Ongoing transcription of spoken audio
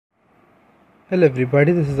Hello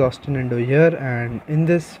everybody, this is AustinEndO here, and in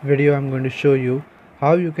this video I'm going to show you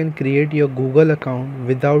how you can create your Google account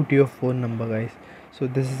without your phone number, guys. So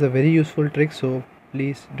this is a very useful trick, so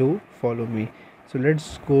please do follow me. So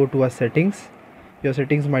let's go to our settings. Your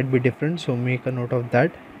settings might be different, so make a note of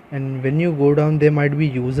that. And when you go down, there might be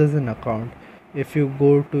users and account. If you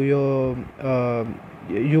go to your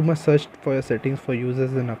you must search for your settings for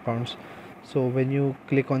users and accounts. So when you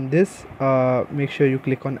click on this, make sure you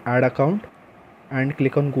click on add account and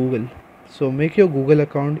click on Google. So make your Google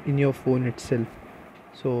account in your phone itself.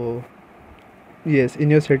 So yes,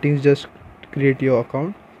 in your settings just create your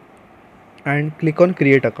account and click on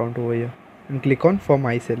create account over here and click on for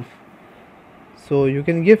myself. So you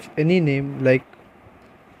can give any name, like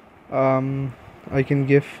I can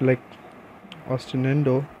give like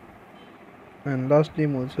AustinEndO, and last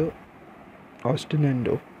name also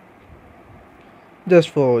AustinEndO, just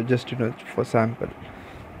for sample.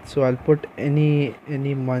 So I'll put any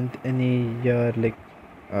month, any year, like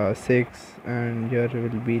 6, and year will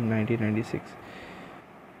be 1996.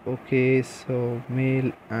 Okay, so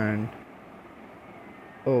mail, and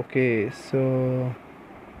okay, so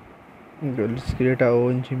let's create our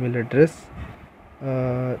own Gmail address.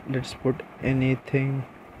 Let's put anything.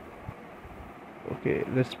 Okay,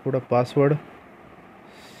 let's put a password.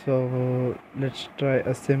 So let's try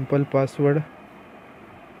a simple password,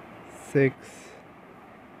 6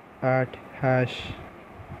 at hash.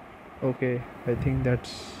 Okay, I think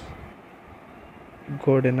that's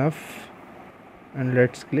good enough, and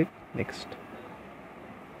let's click next,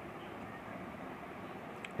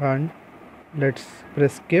 and let's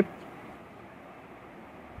press skip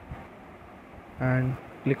and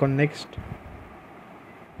click on next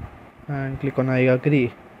and click on I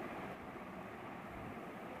agree.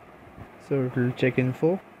 So it will check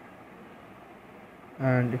info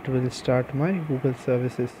and it will start my Google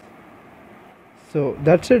services. So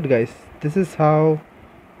that's it, guys. This is how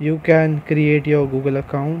you can create your Google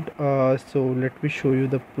account. So let me show you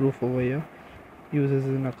the proof over here, users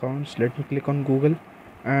and accounts. Let me click on Google,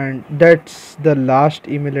 and that's the last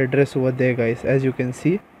email address over there, guys. As you can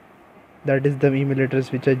see, that is the email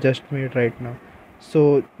address which I just made right now.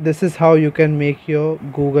 So this is how you can make your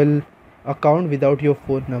Google account without your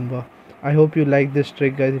phone number. I hope you like this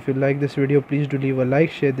trick, guys. If you like this video, please do leave a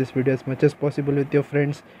like, share this video as much as possible with your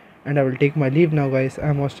friends, and I will take my leave now, guys.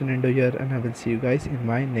 I'm AustinEndO here, and I will see you guys in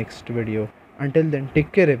my next video. Until then,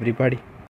 take care everybody.